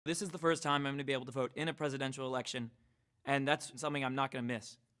This is the first time I'm going to be able to vote in a presidential election, and that's something I'm not going to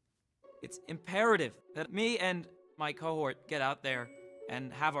miss. It's imperative that me and my cohort get out there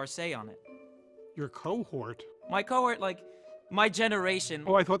and have our say on it. Your cohort? My cohort, like, my generation.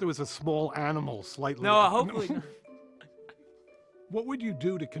 Oh, I thought there was a small animal slightly. No, hopefully not. What would you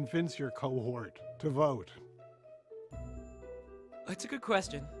do to convince your cohort to vote? It's a good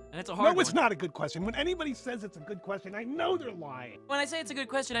question, and it's a hard one. No, it's not a good question. When anybody says it's a good question, I know they're lying. When I say it's a good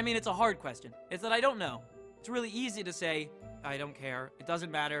question, I mean it's a hard question. It's that I don't know. It's really easy to say, I don't care, it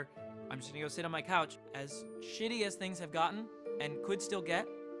doesn't matter, I'm just gonna go sit on my couch. As shitty as things have gotten, and could still get,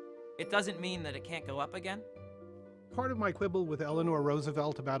 it doesn't mean that it can't go up again. Part of my quibble with Eleanor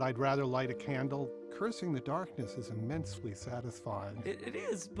Roosevelt about I'd rather light a candle, cursing the darkness is immensely satisfying. It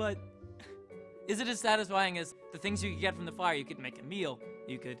is, but is it as satisfying as the things you could get from the fire? You could make a meal,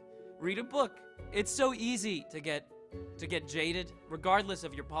 you could read a book. It's so easy to get jaded, regardless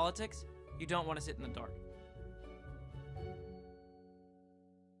of your politics. You don't want to sit in the dark.